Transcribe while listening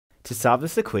To solve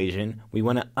this equation, we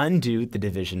want to undo the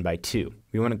division by 2.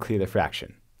 We want to clear the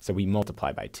fraction, so we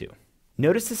multiply by 2.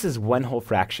 Notice this is one whole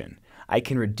fraction. I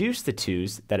can reduce the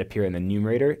 2's that appear in the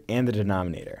numerator and the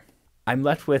denominator. I'm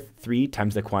left with 3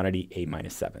 times the quantity 8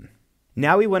 minus 7.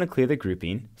 Now we want to clear the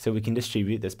grouping, so we can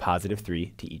distribute this positive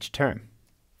 3 to each term.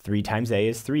 3 times a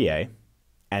is 3a,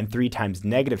 and 3 times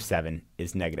negative 7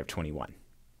 is negative 21.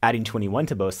 Adding 21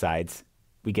 to both sides,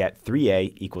 we get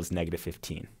 3a equals negative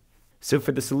 15. So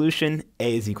for the solution,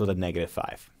 a is equal to negative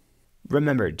 5.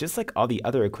 Remember, just like all the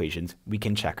other equations, we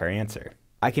can check our answer.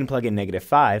 I can plug in negative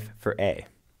 5 for a,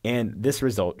 and this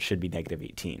result should be negative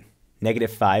 18.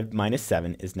 Negative 5 minus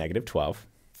 7 is negative 12.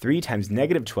 3 times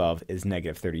negative 12 is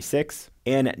negative 36,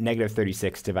 and negative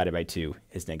 36 divided by 2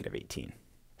 is negative 18.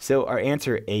 So our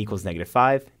answer, a equals negative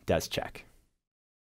 5, does check.